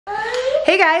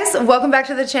Hey guys, welcome back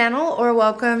to the channel, or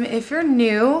welcome if you're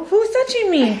new. Who's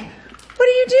touching me? What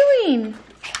are you doing?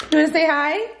 You want to say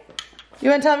hi? You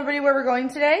want to tell everybody where we're going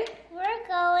today? We're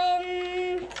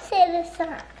going to the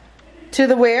shop. To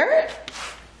the where?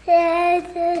 To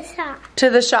the shop. To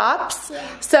the shops?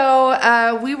 Yeah.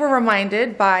 So we were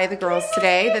reminded by the girls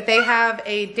today that they have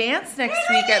a dance next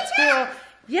week at school.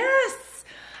 Yes!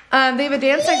 They have a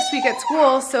dance next week at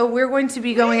school, so we're going to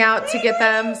be going out to get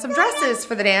them some dresses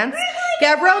for the dance.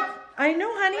 Gabrielle, I know,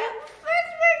 honey. First,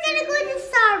 we're gonna go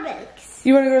to Starbucks.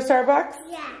 You want to go to Starbucks?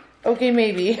 Yeah. Okay,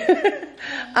 maybe.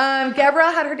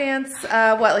 Gabrielle had her dance,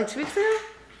 what, like 2 weeks ago?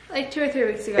 Like 2 or 3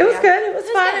 weeks ago. It was good. It was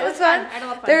fun. Good. It was fun. I had a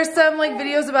lot of fun. There's some like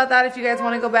videos about that if you guys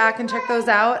want to go back and check those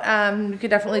out. You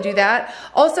could definitely do that.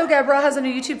 Also, Gabrielle has a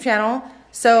new YouTube channel,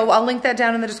 so I'll link that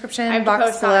down in the description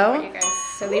box below. You guys.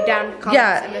 So leave down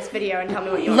comments in this video and tell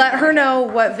me what you want. Let her know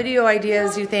what video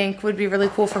ideas you think would be really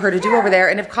cool for her to do over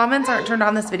there. And if comments aren't turned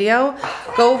on this video,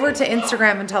 go over to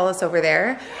Instagram and tell us over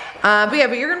there. But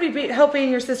you're going to be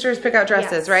helping your sisters pick out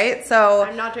dresses, right? So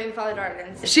I'm not doing the Follow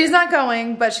Dargans. she's not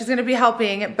going, but she's going to be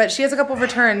helping. But she has a couple of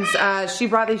returns. She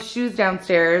brought these shoes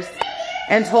downstairs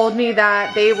and told me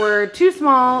that they were too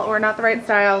small or not the right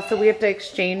style, so we have to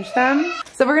exchange them.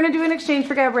 So we're gonna do an exchange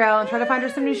for Gabrielle and try to find her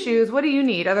some new shoes. What do you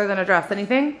need other than a dress?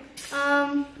 Anything?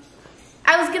 I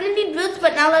was gonna need boots,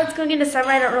 but now that it's going into summer,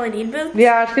 I don't really need boots.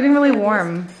 Yeah, it's getting really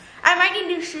warm. I might get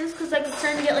new shoes because like it's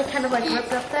starting to get like kind of like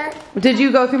ripped up there. Did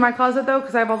you go through my closet though?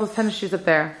 Because I have all those tennis shoes up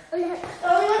there. The only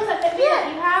ones that fit me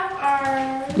that you have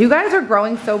are... You guys are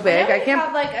growing so big. I can't.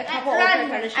 have like a couple old pair of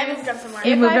tennis shoes. I moved them somewhere.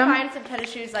 You moved if I them? find some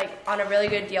tennis shoes like on a really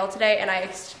good deal today, and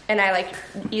I like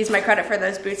use my credit for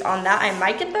those boots on that, I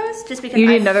might get those just because. You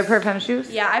need another pair of tennis shoes?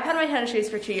 Yeah, I've had my tennis shoes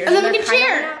for 2 years. And then we they're can kind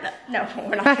share. of- No,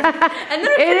 we're not. And then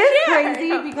we It can is share.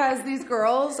 crazy because these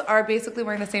girls are basically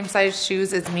wearing the same size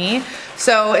shoes as me.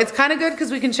 So it's kind of good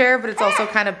because we can share, but it's also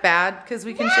kind of bad because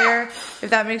we can share, if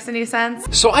that makes any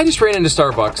sense. So I just ran into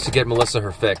Starbucks to get Melissa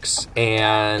her fix,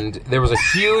 and there was a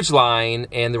huge line,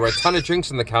 and there were a ton of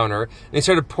drinks on the counter, and they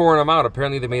started pouring them out.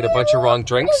 Apparently they made a bunch of wrong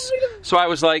drinks. So I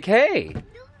was like, hey,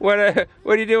 what are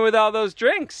you doing with all those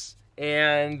drinks?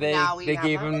 And they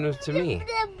gave them to me.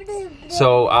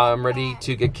 So I'm ready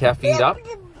to get caffeined up,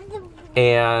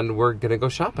 and we're gonna go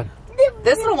shopping.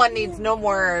 This little one needs no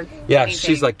more. Yeah, anything.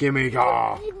 she's like, give me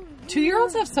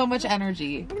 2-year-olds have so much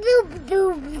energy.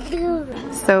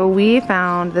 So we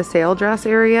found the sale dress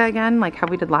area again, like how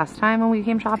we did last time when we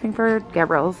came shopping for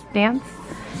Gabrielle's dance.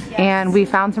 Yes. And we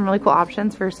found some really cool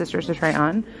options for your sisters to try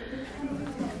on.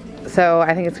 So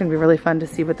I think it's gonna be really fun to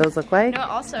see what those look like. No,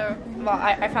 also, well,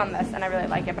 I found this and I really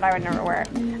like it, but I would never wear it.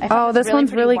 Oh, this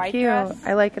one's really white cute. dress,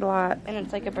 I like it a lot. and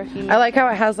it's like a bohemian. I like how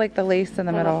it has like the lace in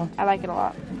the middle. I like it a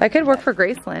lot. That could work for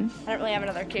Graceland. I don't really have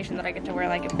another occasion that I get to wear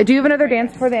like it. Do you have another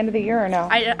dance before the end of the year or no?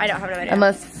 I don't have another dance.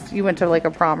 Unless you went to like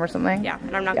a prom or something? Yeah,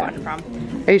 and I'm not going to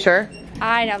prom. Are you sure?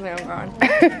 I definitely am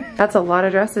going. That's a lot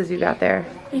of dresses you got there.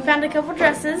 We found a couple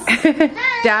dresses.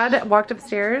 Dad walked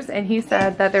upstairs and he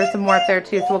said that there's some more up there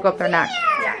too, so we'll go up there next.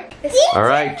 Yeah. All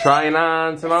right, trying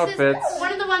on some outfits.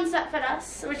 One of the ones that fit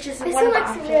us, which is This one of the looks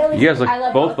options. really You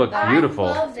guys both look beautiful.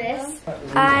 I love this.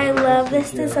 I love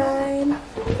this design.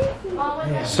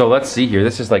 So let's see here.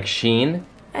 This is like sheen.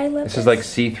 I love This is like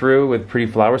see-through with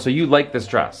pretty flowers. So you like this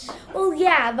dress? Well,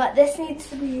 yeah, but this needs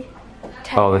to be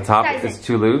tight. Oh, the top Size is it.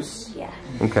 too loose? Yeah.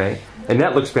 Okay. And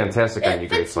that looks fantastic on you, It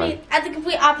fits Graceland. me at the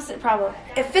complete opposite problem.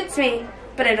 It fits me,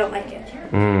 but I don't like it.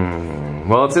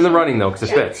 Well, it's in the running though, because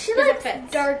it fits. She Because it likes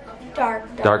fits.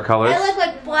 Dark colors? I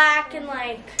like black and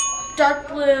like dark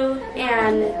blue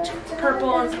and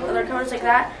purple and some other colors like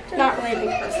that. Not really a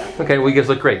big person. Okay, well you guys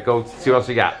look great. Go see what else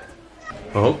you got.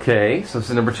 Okay, so this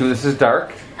is number 2. This is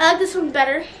dark. I like this one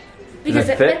better because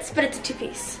it it fit? fits, but it's a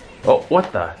 2-piece. Oh,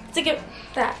 what the? It's like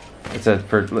that. It's a,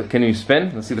 can you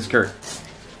spin? Let's see the skirt.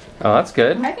 Oh, that's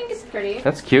good. I think it's pretty.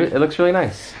 That's cute. It looks really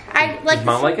nice. I like Does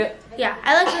Mom this like one. it? Yeah,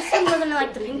 I like this one more than I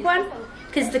like the pink one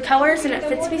because the colors and it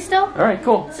fits me still. All right,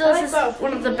 cool. So this is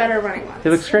one of the better running ones. It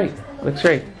looks great. Looks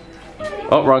great.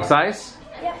 Oh, wrong size?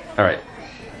 All right.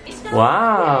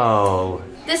 Wow.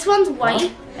 This one's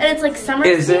white and it's like summer.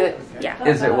 Is theme. it? Yeah.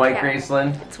 Is it white, Yeah.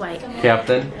 Graceland? It's white.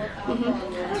 Captain?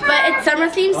 But it's summer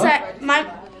themed, so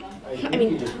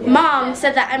Mom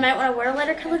said that I might want to wear a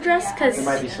lighter colored dress because it's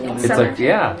It's summer. like,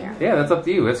 yeah, that's up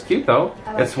to you. It's cute though.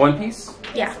 It's one piece.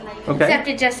 Yeah. Okay. Except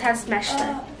it just has mesh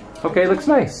there. Okay, looks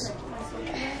nice.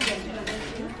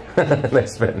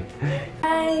 Nice spin.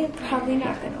 I'm probably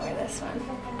not gonna wear this one.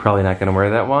 Probably not gonna wear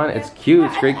that one. It's cute.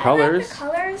 It's great colors. I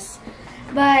like the colors,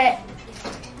 but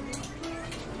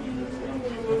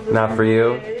Not for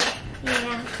you.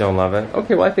 yeah. Don't love it.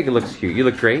 Okay, well I think it looks cute. You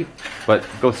look great. But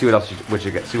go see what else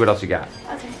you got. See what else you got.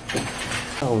 Okay.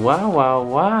 Oh, wow, wow,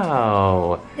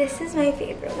 wow. This is my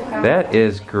favorite one. That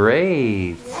is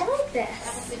great. I like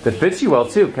this. That fits you well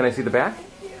too. Can I see the back?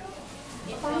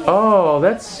 Oh,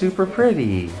 that's super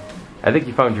pretty. I think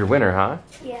you found your winner, huh?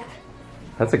 Yeah.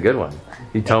 That's a good one.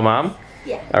 You tell Mom?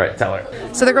 Yeah. All right, tell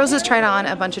her. So the girls just tried on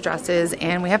a bunch of dresses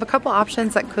and we have a couple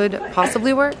options that could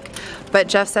possibly work, but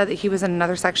Jeff said that he was in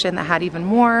another section that had even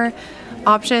more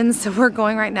options, so we're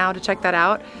going right now to check that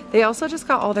out. They also just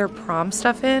got all their prom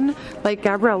stuff in. Like,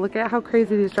 Gabrielle, look at how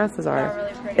crazy these dresses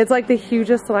are. Really It's like the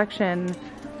hugest selection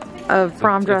of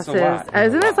prom dresses.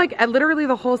 Isn't this like literally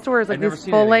the whole store is like these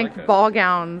full-length ball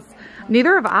gowns?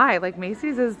 Neither have I. Like,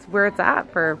 Macy's is where it's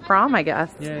at for prom, I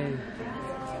guess. Yay.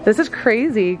 This is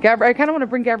crazy. I kind of want to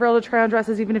bring Gabrielle to try on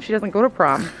dresses even if she doesn't go to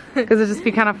prom, because it'd just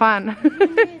be kind of fun.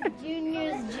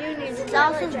 Juniors. It's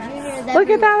also juniors. Look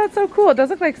at that, that's so cool. It does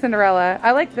look like Cinderella.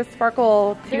 I like this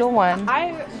sparkle teal one.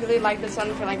 I really like this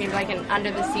one for like maybe like an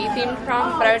under the sea themed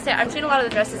prom, but I would say I've seen a lot of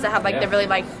the dresses that have like the really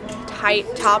like tight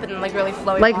top and then like really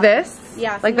flowy. Like bottom. this?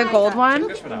 Yeah. Like the gold one?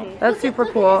 That's super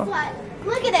cool.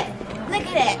 Look at it. Look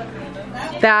at it.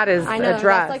 That is I know, a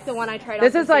dress. that's like the one I tried on.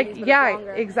 This is for like, Sadie's, but yeah, it's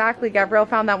longer. exactly. Gabrielle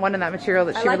found that one in that material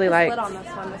that she really I like liked. the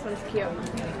slit on this one. This one's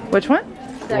cute. Which one?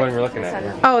 The one we're looking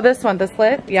at. Oh, this one, the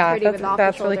slit? Yeah, Pretty with off the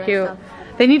that's really shoulder cute. and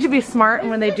They need to be smart, and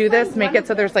when they do this, make it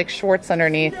so there's like shorts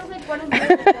underneath.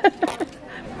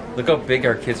 Look how big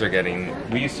our kids are getting.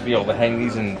 We used to be able to hang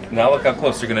these, and now look how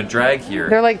close they're gonna drag here.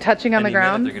 They're like touching on the Any minute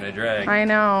ground. They're gonna drag. I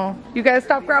know. You guys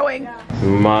stop growing.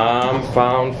 Mom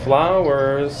found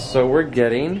flowers, so we're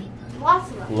getting lots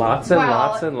and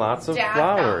lots of Dad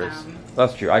flowers. found them.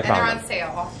 That's true. I And they're found on them.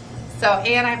 sale. So,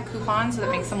 and I have a coupon, so that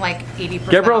makes them like 80%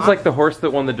 Gabrielle's off. like the horse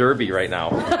that won the Derby right now.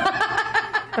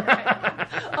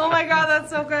 Oh my god, that's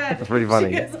so good. That's pretty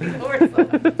funny. She is a horse.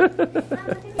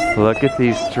 Look at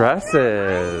these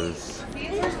dresses.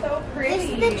 These are so This is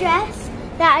pretty. the dress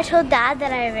that I told Dad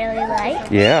that I really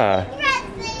like. Yeah.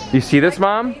 You see this,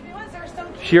 Mom? Baby ones are so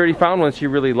cute. She already found one she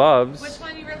really loves. Which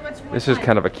one you really which This is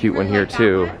kind of a cute one here like that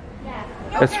too. one?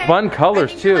 It's Okay. fun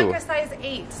colors I think you're too. like a size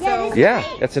 8, so Yeah,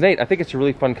 Yeah, it's an 8. I think it's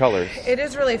really fun colors. it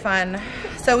is really fun.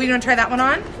 So we want to try that one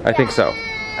on? I think so.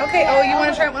 Okay. Oh, you want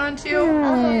to try one on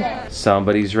too?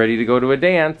 Somebody's ready to go to a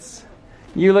dance.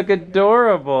 You look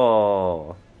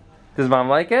adorable. Does Mom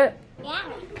like it? Yeah.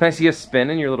 Can I see a spin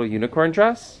in your little unicorn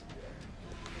dress?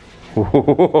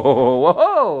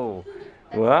 Whoa!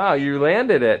 Wow, you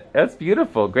landed it. That's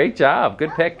beautiful. Great job.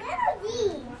 Good pick.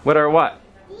 What are what?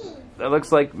 That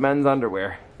looks like men's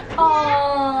underwear.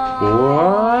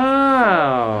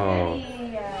 Wow.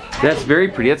 That's very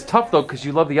pretty. It's tough though because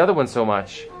you love the other one so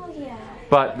much.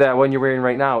 But that one you're wearing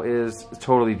right now is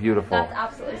totally beautiful. That's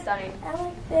absolutely stunning. I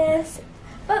like this.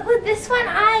 But with this one,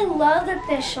 I love that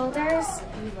the shoulders.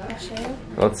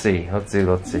 Let's see.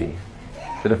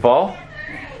 Did it fall? I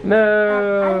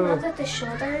No. love that the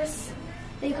shoulders,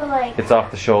 they go like. It's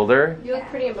off the shoulder. You look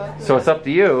pretty in both. So it's up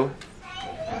to you.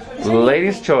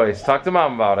 Lady's choice. Talk to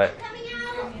Mom about it.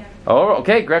 Oh,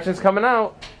 okay. Gretchen's coming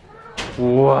out.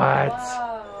 What?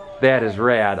 That is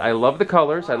rad. I love the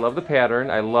colors. I love the pattern.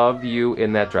 I love you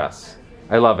in that dress.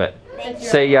 I love it.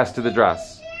 Say yes to the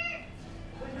dress.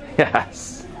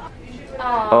 Yes.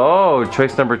 Oh,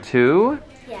 choice number 2?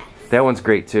 Yes. That one's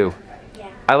great too. Yeah.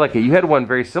 I like it. You had one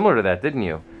very similar to that, didn't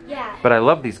you? Yeah. But I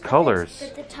love these colors.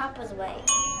 But the top was white,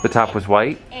 The top was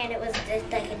white. and it was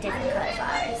just like a different color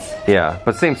flowers. Yeah,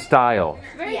 but same style.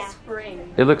 Very Yeah.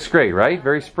 spring. It looks great, right?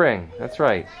 Very spring. That's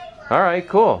right. All right,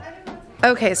 cool.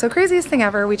 Okay, so craziest thing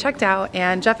ever, we checked out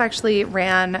and Jeff actually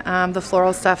ran the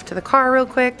floral stuff to the car real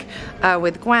quick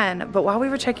with Gwen, but while we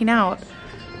were checking out,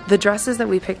 the dresses that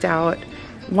we picked out,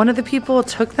 one of the people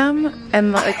took them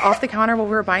and like off the counter while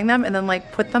we were buying them and then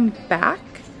like put them back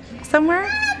somewhere.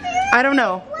 I don't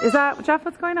know. Is that, Jeff,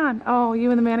 what's going on? Oh,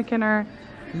 you and the mannequin are...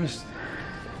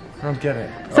 I don't get it.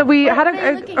 So we had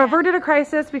averted a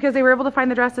crisis because they were able to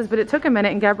find the dresses, but it took a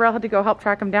minute and Gabrielle had to go help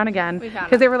track them down again We found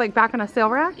because they were like back on a sale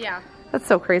rack. Yeah. That's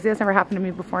so crazy. That's never happened to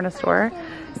me before in a store.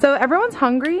 So everyone's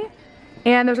hungry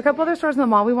and there's a couple other stores in the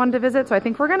mall we wanted to visit, so I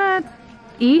think we're gonna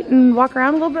eat and walk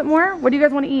around a little bit more. What do you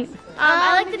guys want to eat?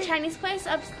 I like the Chinese place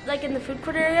up like in the food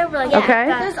court area. Where, like, Okay.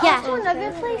 There's also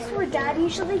another place where Dad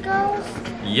usually goes.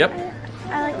 Yep.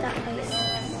 I like that place.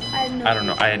 I don't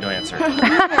know. I had no answer.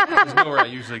 There's nowhere I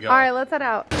usually go. All right, let's head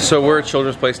out. So we're at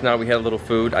Children's Place now. We had a little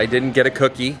food. I didn't get a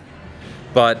cookie,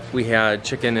 but we had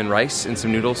chicken and rice and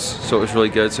some noodles, so it was really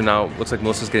good. So now it looks like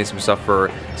Melissa's getting some stuff for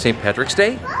St. Patrick's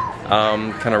Day.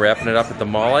 Kind of wrapping it up at the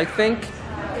mall, I think.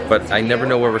 But I never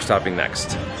know where we're stopping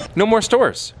next. no more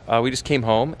stores. We just came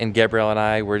home, and Gabrielle and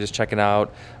I were just checking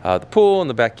out the pool and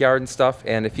the backyard and stuff.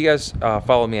 And if you guys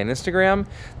follow me on Instagram,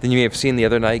 then you may have seen the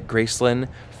other night Gracelyn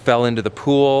fell into the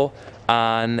pool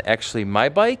on actually my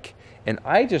bike, and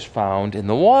I just found in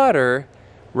the water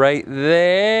right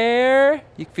there,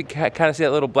 you can kind of see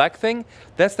that little black thing?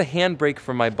 That's the handbrake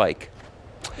for my bike.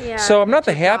 Yeah, so I'm not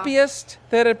the happiest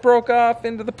that it broke off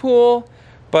into the pool,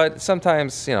 but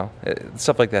sometimes, you know,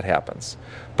 stuff like that happens.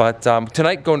 But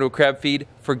tonight, going to a crab feed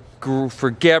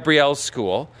for Gabrielle's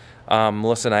school.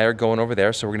 Melissa and I are going over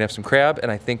there, so we're gonna have some crab, and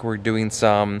I think we're doing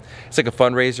some, it's like a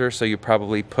fundraiser, so you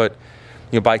probably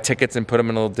buy tickets and put them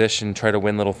in a little dish and try to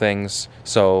win little things.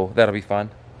 So that'll be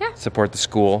fun. Yeah. Support the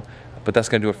school. But that's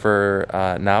gonna do it for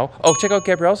now. Oh, check out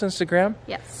Gabrielle's Instagram.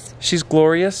 Yes. She's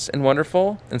glorious and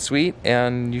wonderful and sweet,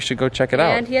 and you should go check it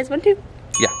out. And he has one too.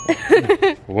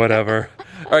 Yeah. Whatever.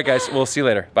 All right, guys. We'll see you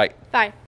later. Bye. Bye.